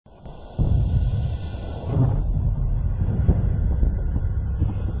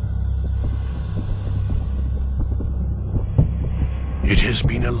has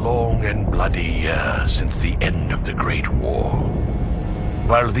been a long and bloody year since the end of the Great War.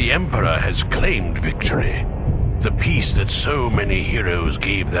 While the Emperor has claimed victory, the peace that so many heroes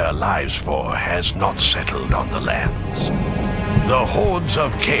gave their lives for has not settled on the lands. The hordes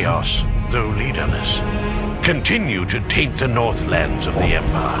of chaos, though leaderless, continue to taint the northlands of the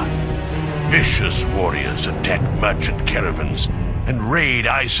Empire. Vicious warriors attack merchant caravans and raid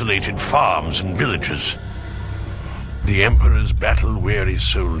isolated farms and villages. The Emperor's battle-weary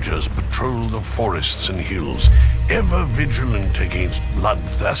soldiers patrol the forests and hills, ever vigilant against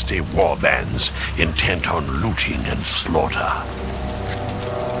bloodthirsty warbands intent on looting and slaughter.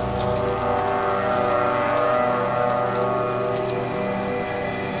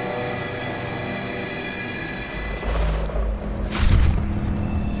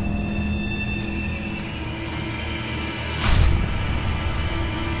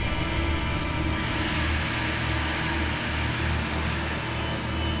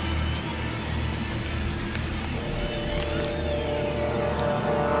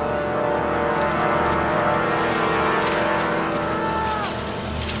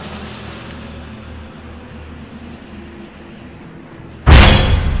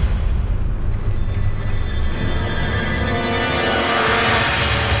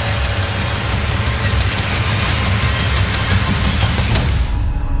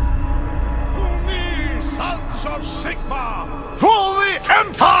 For the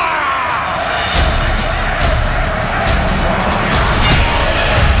Empire!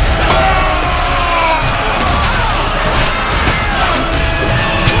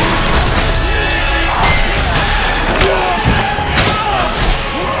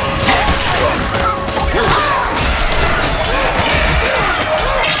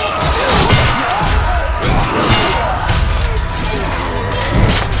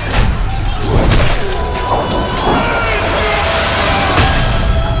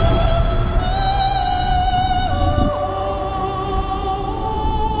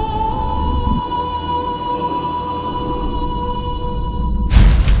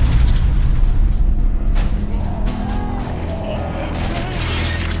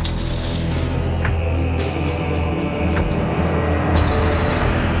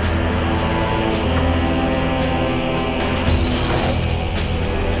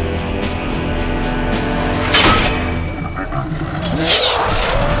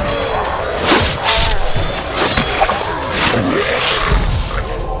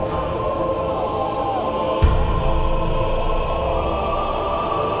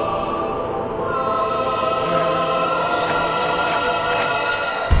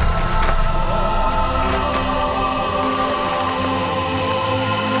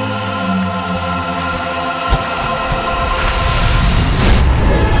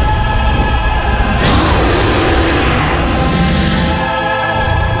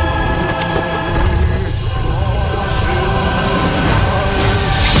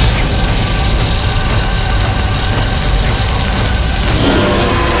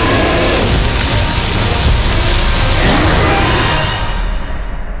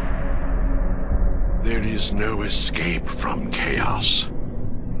 There is no escape from chaos.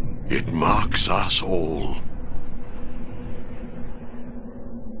 It marks us all.